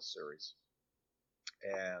Disney Plus series,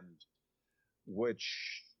 and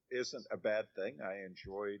which isn't a bad thing. I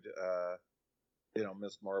enjoyed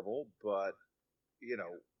Miss Marvel, but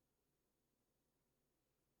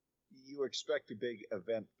you expect a big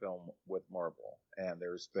event film with Marvel, and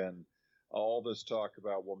there's been all this talk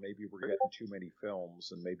about, well, maybe we're getting too many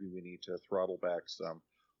films and maybe we need to throttle back some.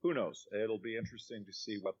 Who knows? It'll be interesting to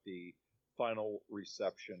see what the final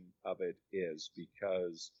reception of it is,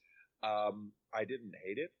 because I didn't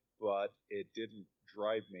hate it, but it didn't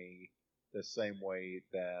drive me the same way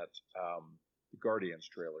that the Guardians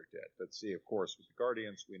trailer did. But see, of course, with the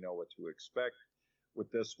Guardians, we know what to expect. With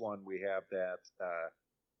this one, we have that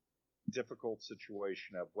difficult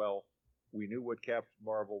situation of, well, we knew what Captain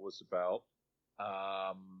Marvel was about.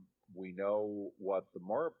 We know what the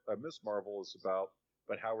Miss Marvel is about,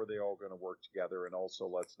 but how are they all going to work together? And also,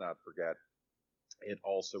 let's not forget, it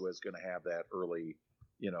also is going to have that early,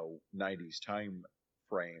 90s time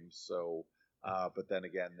frame. So, but then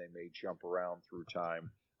again, they may jump around through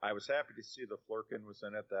time. I was happy to see the Flurkin was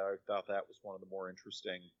in it. I thought that was one of the more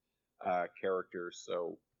interesting characters.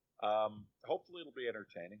 So, hopefully it'll be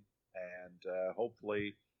entertaining, and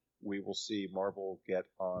hopefully we will see Marvel get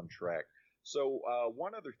on track. So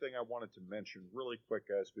one other thing I wanted to mention really quick,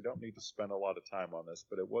 guys, we don't need to spend a lot of time on this,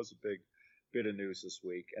 but it was a big bit of news this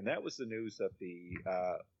week, and that was the news that the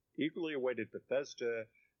eagerly awaited Bethesda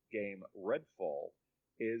game Redfall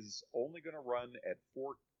is only going to run at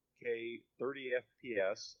 4K 30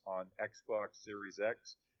 FPS on Xbox Series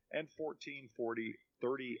X and 1440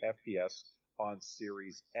 30 FPS on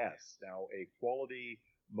Series S. Now, a quality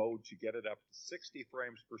mode to get it up to 60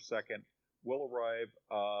 frames per second will arrive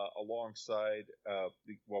alongside,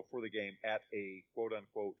 for the game at a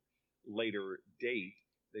quote-unquote later date.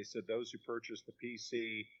 They said those who purchase the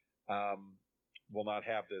PC will not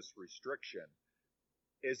have this restriction.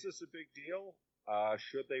 Is this a big deal?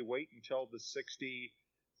 Should they wait until the 60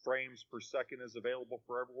 frames per second is available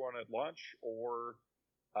for everyone at launch, or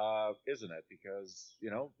isn't it? Because,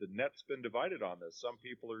 the net's been divided on this. Some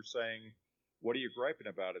people are saying, what are you griping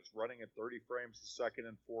about? It's running at 30 frames a second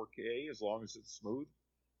in 4K as long as it's smooth.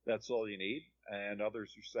 That's all you need. And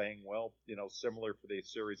others are saying, well, similar for the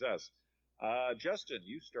Series S. Justin,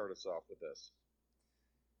 you start us off with this.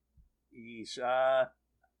 Yeesh.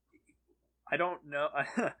 I don't know.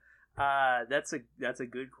 That's a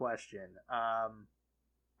good question.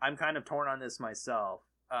 I'm kind of torn on this myself.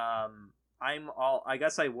 I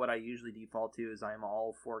guess what I usually default to is I'm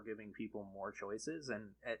all for giving people more choices,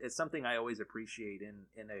 and it's something I always appreciate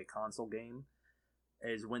in a console game,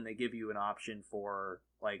 is when they give you an option for,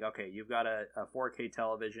 like, okay, you've got a 4K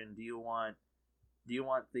television. Do you want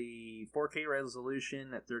the 4K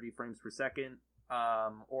resolution at 30 frames per second,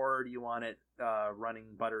 or do you want it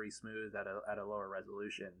running buttery smooth at a lower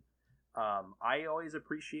resolution? I always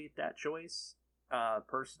appreciate that choice,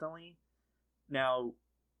 personally. Now,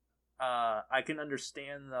 I can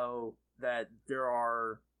understand, though, that there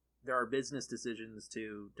are business decisions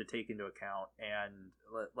to take into account, and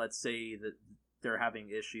let's say that they're having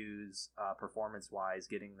issues performance wise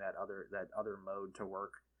getting that other mode to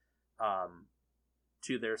work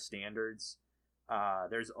to their standards.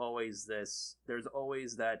 There's always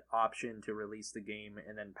that option to release the game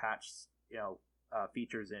and then patch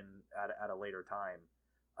features in at a later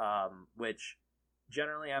time, which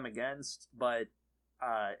generally I'm against, but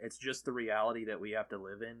it's just the reality that we have to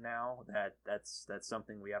live in now. That's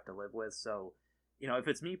something we have to live with. So, if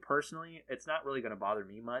it's me personally, it's not really going to bother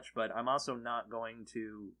me much, but I'm also not going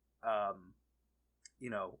to, I'm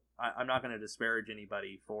not going to disparage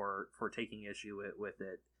anybody for taking issue with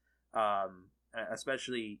it,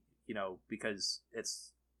 especially, because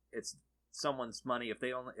it's someone's money. If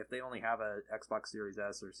they only have a Xbox Series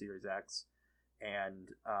S or Series X, and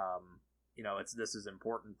this is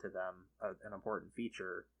important to them, an important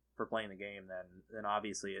feature for playing the game, then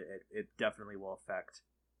obviously it definitely will affect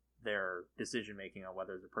their decision making on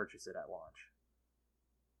whether to purchase it at launch.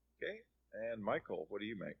 Okay, and Michael, what do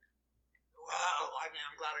you make? Well, I mean,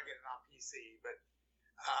 I'm glad I get it on PC, but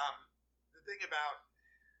the thing about,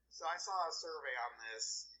 so I saw a survey on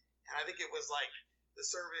this, and I think it was like, the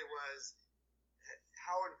survey was,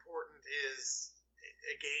 how important is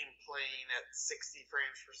a game playing at 60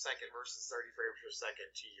 frames per second versus 30 frames per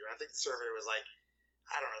second to you? I think the survey was like,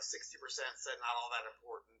 I don't know, 60% said not all that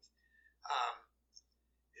important.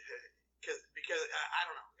 Because I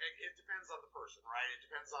don't know, it depends on the person, right? It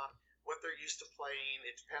depends on what they're used to playing.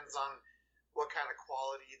 It depends on what kind of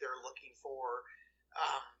quality they're looking for.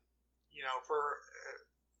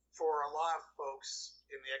 For a lot of folks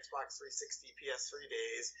in the Xbox 360, PS3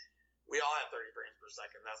 days, we all had 30 frames per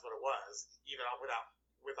second. That's what it was. Even without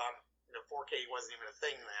 4K wasn't even a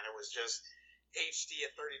thing then. It was just HD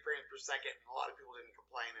at 30 frames per second, and a lot of people didn't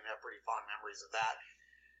complain and have pretty fond memories of that.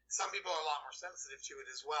 Some people are a lot more sensitive to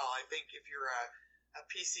it as well. I think if you're a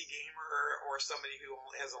PC gamer or somebody who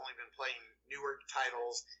has only been playing newer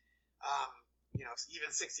titles,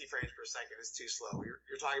 even 60 frames per second is too slow.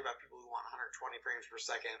 You're talking about people who want 120 frames per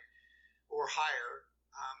second or higher.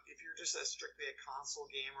 If you're just strictly a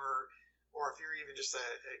console gamer, or if you're even just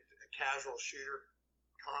a casual shooter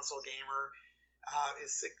console gamer,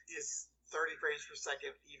 is 30 frames per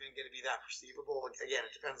second even going to be that perceivable? Again,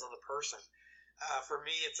 it depends on the person. For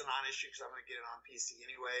me, it's a non-issue because I'm going to get it on PC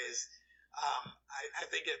anyways. I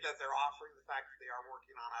think that they're offering the fact that they are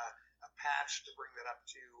working on a patch to bring that up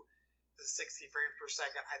to the 60 frames per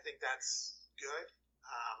second. I think that's good.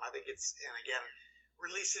 I think and again,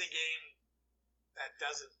 releasing a game that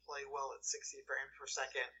doesn't play well at 60 frames per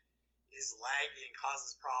second, is laggy and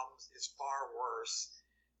causes problems, is far worse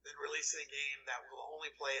than releasing a game that will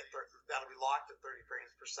only play that'll be locked at 30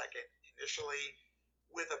 frames per second initially,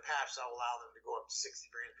 with a patch that will allow them to go up to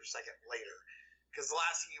 60 frames per second later. Because the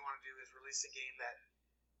last thing you want to do is release a game that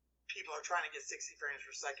people are trying to get 60 frames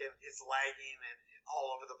per second, it's lagging and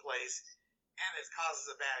all over the place, and it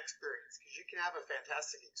causes a bad experience. Because you can have a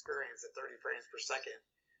fantastic experience at 30 frames per second,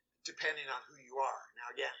 depending on who you are.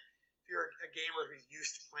 Now again, if you're a gamer who's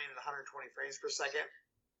used to playing at 120 frames per second,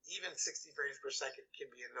 even 60 frames per second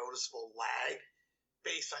can be a noticeable lag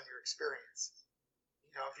based on your experience.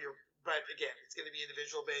 But again, it's going to be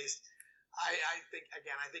individual based. I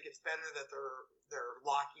think it's better that they're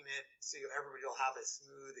locking it so everybody will have a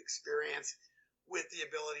smooth experience with the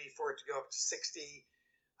ability for it to go up to 60.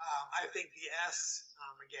 I think the S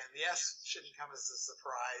shouldn't come as a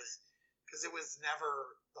surprise because it was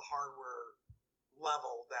never the hardware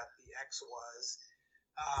level that the X was,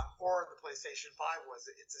 or the PlayStation 5 was.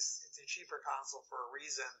 It's a cheaper console for a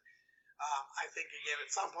reason. I think, again, at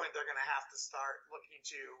some point they're going to have to start looking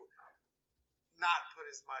to not put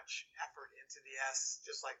as much effort into the S,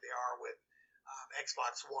 just like they are with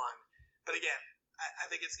Xbox One. But again, I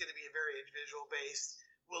think it's going to be a very individual based.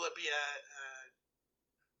 Will it be a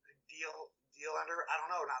deal ender? I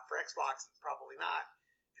don't know. Not for Xbox, probably not,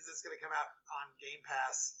 because it's going to come out on Game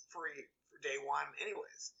Pass free for day one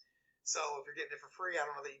anyways. So if you're getting it for free, I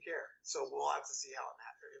don't know that you care. So we'll have to see how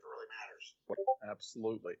if it really matters.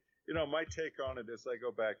 Absolutely. My take on it is I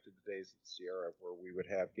go back to the days of Sierra where we would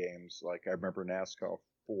have games like, I remember NASCAR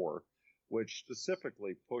 4 which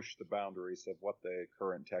specifically pushed the boundaries of what the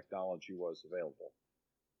current technology was available.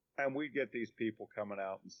 And we get these people coming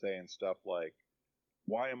out and saying stuff like,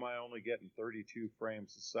 why am I only getting 32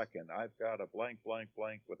 frames a second? I've got a blank, blank,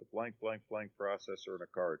 blank with a blank, blank, blank processor and a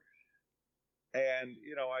card. And,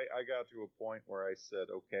 I got to a point where I said,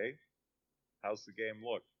 okay, how's the game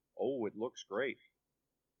look? Oh, it looks great.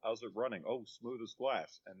 How's it running? Oh, smooth as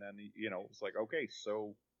glass. And then, it's like, okay,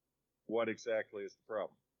 so what exactly is the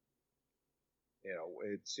problem?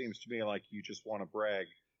 It seems to me like you just want to brag.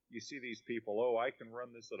 You see these people, oh, I can run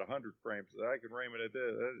this at 100 frames. I can ram it at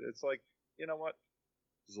this. It's like, you know what?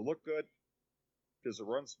 Does it look good? Does it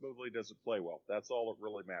run smoothly? Does it play well? That's all that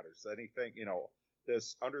really matters. Anything,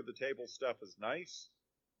 this under-the-table stuff is nice,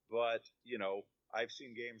 but, I've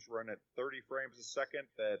seen games run at 30 frames a second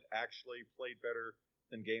that actually played better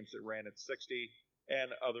than games that ran at 60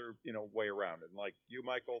 and other, way around. And like you,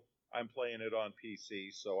 Michael, I'm playing it on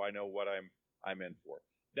PC, so I know what I'm in for.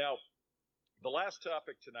 Now, the last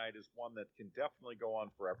topic tonight is one that can definitely go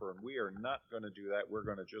on forever, and we are not going to do that. We're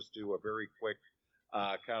going to just do a very quick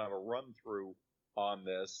kind of a run-through on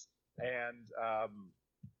this. And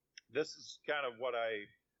this is kind of what I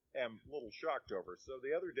am a little shocked over. So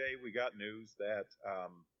the other day we got news that,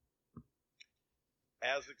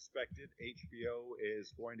 as expected, HBO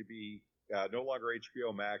is going to be no longer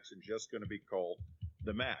HBO Max and just going to be called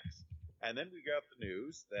the Max. And then we got the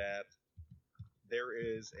news that there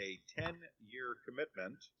is a 10-year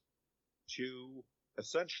commitment to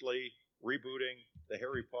essentially rebooting the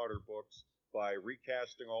Harry Potter books by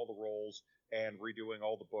recasting all the roles and redoing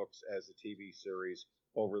all the books as a TV series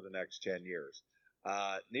over the next 10 years.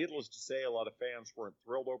 Needless to say, a lot of fans weren't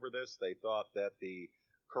thrilled over this. They thought that the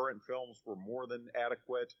current films were more than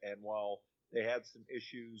adequate, and while they had some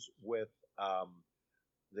issues with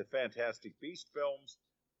the Fantastic Beast films,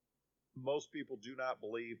 most people do not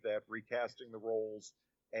believe that recasting the roles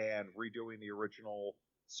and redoing the original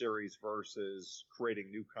series versus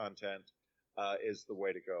creating new content is the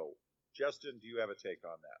way to go. Justin, do you have a take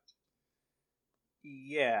on that?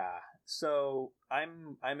 Yeah, so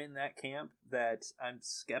I'm in that camp that I'm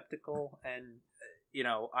skeptical, and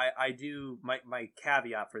I do my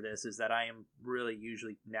caveat for this is that I am really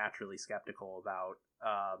usually naturally skeptical about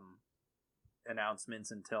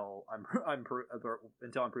announcements until I'm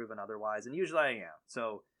proven otherwise, and usually I am.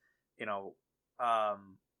 So,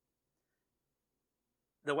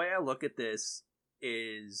 the way I look at this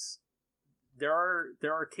is there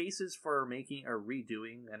are cases for making or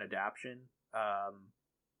redoing an adaptation.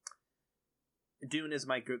 Dune is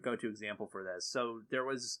my go-to example for this. So there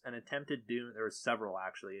was an attempted Dune. There were several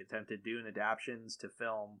actually attempted Dune adaptations to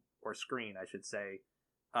film or screen, I should say,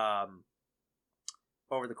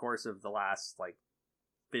 over the course of the last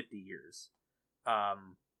 50 years.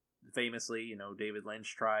 Famously, David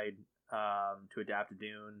Lynch tried to adapt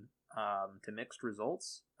Dune to mixed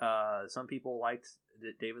results. Some people liked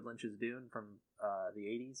David Lynch's Dune from the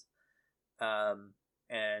 80s,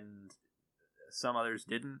 and some others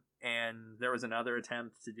didn't. And there was another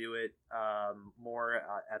attempt to do it more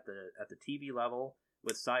at the TV level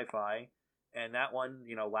with sci-fi, and that one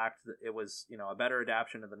lacked it was a better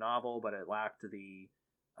adaptation of the novel, but it lacked the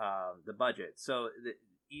budget. So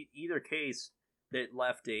either case, it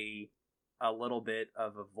left a little bit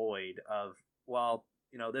of a void of, well,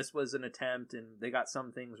 this was an attempt and they got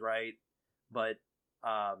some things right, but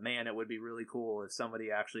man, it would be really cool if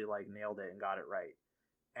somebody actually nailed it and got it right.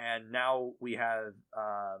 And now we have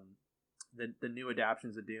the new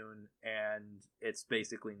adaptations of Dune, and it's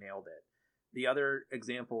basically nailed it. The other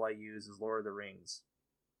example I use is Lord of the Rings.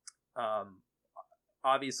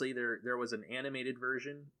 Obviously, there was an animated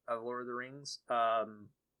version of Lord of the Rings,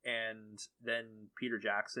 and then Peter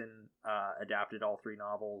Jackson adapted all three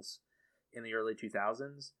novels in the early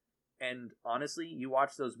 2000s. And honestly, you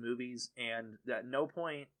watch those movies, and at no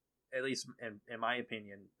point, at least in my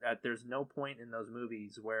opinion, that there's no point in those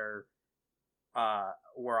movies where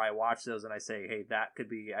I watch those and I say, hey, that could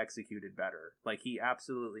be executed better. He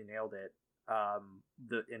absolutely nailed it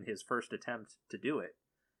in his first attempt to do it.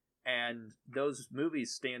 And those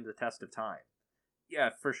movies stand the test of time.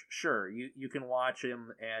 Yeah, for sure. You can watch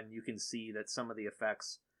them and you can see that some of the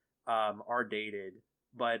effects are dated,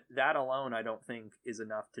 but that alone I don't think is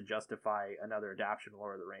enough to justify another adaptation of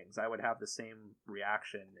Lord of the Rings. I would have the same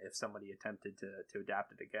reaction if somebody attempted to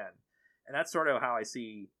adapt it again. And that's sort of how I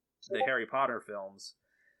see the Harry Potter films.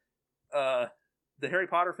 The Harry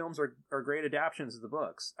Potter films are great adaptations of the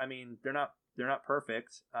books. I mean, they're not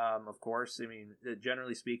perfect, of course. I mean,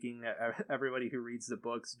 generally speaking, everybody who reads the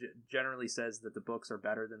books generally says that the books are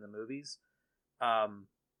better than the movies.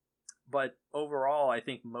 But overall, I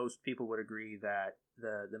think most people would agree that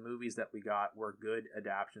the movies that we got were good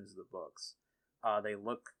adaptations of the books. They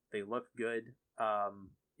look good. I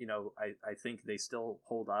think they still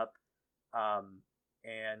hold up.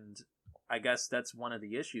 And I guess that's one of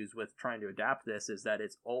the issues with trying to adapt this, is that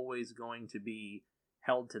it's always going to be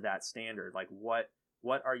held to that standard. Like, what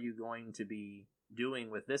are you going to be doing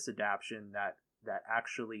with this adaptation that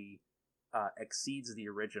actually exceeds the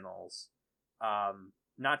originals?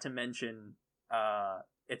 Not to mention,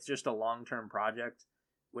 it's just a long-term project,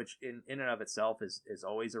 which in and of itself is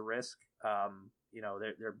always a risk.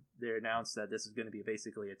 They announced that this is going to be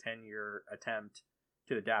basically a 10-year attempt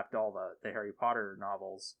to adapt all the Harry Potter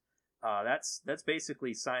novels. That's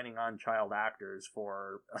basically signing on child actors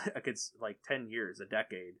for like 10 years, a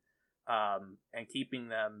decade, and keeping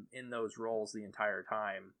them in those roles the entire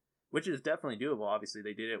time, which is definitely doable. Obviously,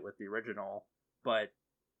 they did it with the original, but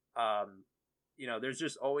there's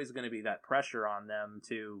just always going to be that pressure on them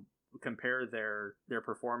to compare their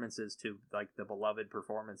performances to like the beloved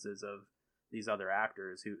performances of these other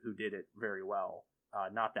actors who did it very well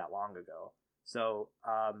not that long ago. So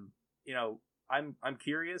I'm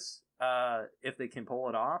curious if they can pull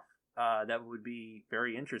it off. That would be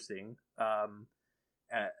very interesting. I'm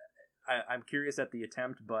curious at the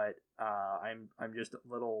attempt, but I'm just a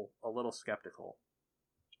little skeptical.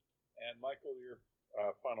 And Michael, your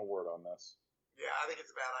final word on this? Yeah, I think it's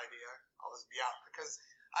a bad idea. I'll just be out because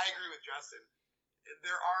I agree with Justin.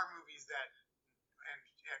 There are movies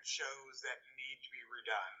and shows that need to be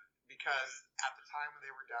redone because at the time when they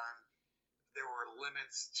were done, there were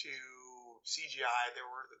limits to CGI. They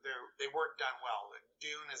weren't done well.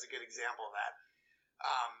 Dune is a good example of that.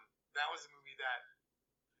 That was a movie that,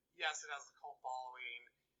 yes, it has a cult following.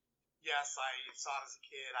 Yes, I saw it as a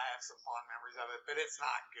kid. I have some fond memories of it, but it's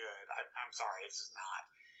not good. I'm sorry, it's just not.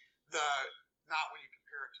 Not when you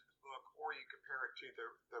compare it to the book or you compare it to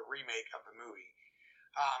the remake of the movie.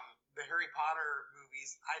 The Harry Potter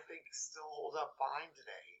movies, I think, still hold up fine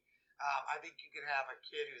today. I think you can have a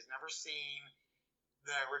kid who's never seen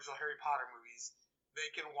the original Harry Potter movies. They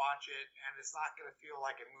can watch it, and it's not going to feel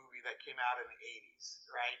like a movie that came out in the 80s,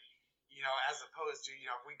 right? As opposed to,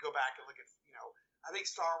 if we go back and look at, I think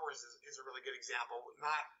Star Wars is a really good example.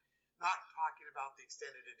 Not talking about the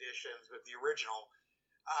extended editions, but the original.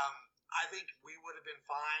 I think we would have been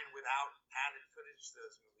fine without added footage to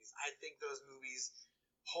those movies. I think those movies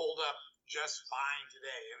hold up just fine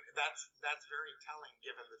today, and that's very telling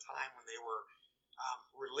given the time when they were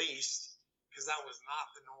released, because that was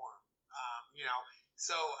not the norm.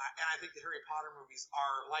 So and I think the Harry Potter movies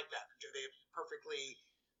are like that. Do they perfectly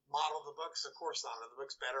model the books? Of course not. Are the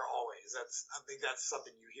books better? Always. I think that's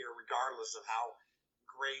something you hear regardless of how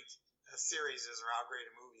great a series is or how great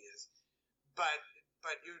a movie is. But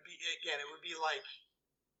it would be like,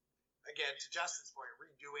 again, to Justin's point,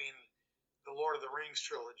 redoing the Lord of the Rings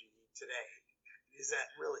trilogy today. Is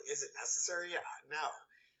it necessary? No.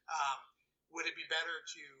 Would it be better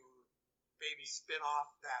to maybe spin off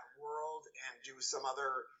that world and do some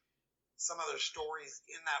other stories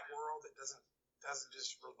in that world that doesn't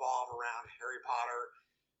just revolve around Harry Potter?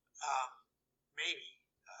 Maybe.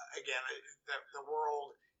 Again, the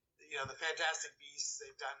world, the Fantastic Beasts,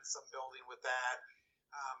 they've done some building with that.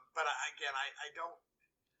 But I don't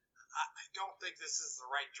think this is the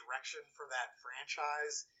right direction for that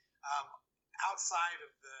franchise. Outside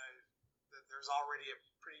of there's already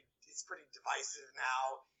it's pretty divisive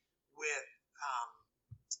now with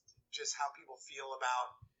just how people feel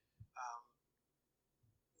about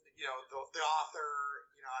the author,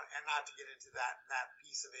 and not to get into that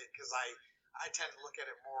piece of it, because I tend to look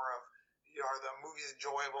at it more of, are the movies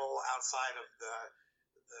enjoyable outside of the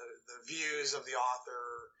views of the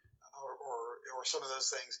author or some of those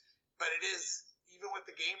things. But it is, even with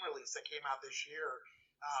the game release that came out this year,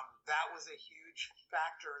 that was a huge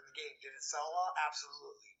factor in the game. Did it sell well?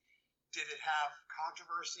 Absolutely. Did it have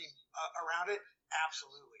controversy around it?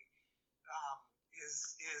 Absolutely.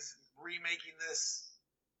 Is remaking this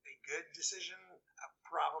a good decision?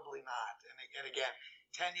 Probably not. And again,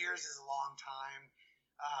 10 years is a long time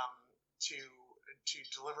to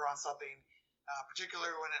deliver on something,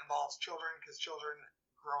 particularly when it involves children, because children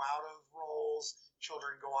grow out of roles,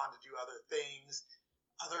 children go on to do other things,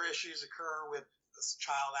 other issues occur with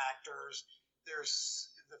child actors.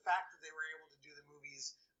 There's the fact that they were able to do the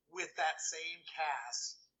movies with that same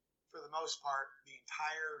cast for the most part the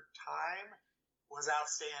entire time was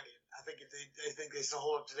outstanding. I think they still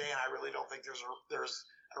hold up today, and I really don't think there's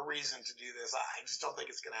a reason to do this. I just don't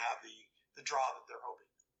think it's going to have the draw that they're hoping.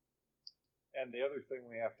 And the other thing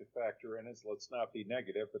we have to factor in is, let's not be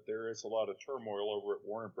negative, but there is a lot of turmoil over at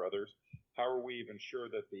Warner Brothers. How are we even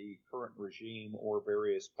sure that the current regime or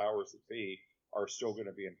various powers that be are still going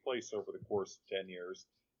to be in place over the course of 10 years.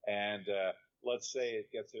 And let's say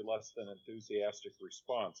it gets a less than enthusiastic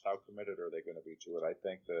response. How committed are they going to be to it? I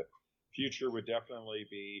think the future would definitely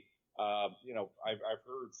be, I've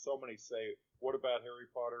heard so many say, what about Harry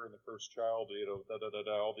Potter and the Cursed Child?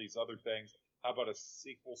 All these other things. How about a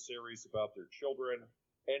sequel series about their children?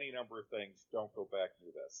 Any number of things. Don't go back to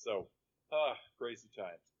this. So, crazy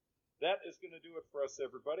times. That is going to do it for us,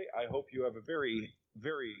 everybody. I hope you have a very,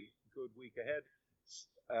 very good week ahead.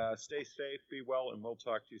 Stay safe, be well, and we'll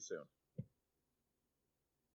talk to you soon.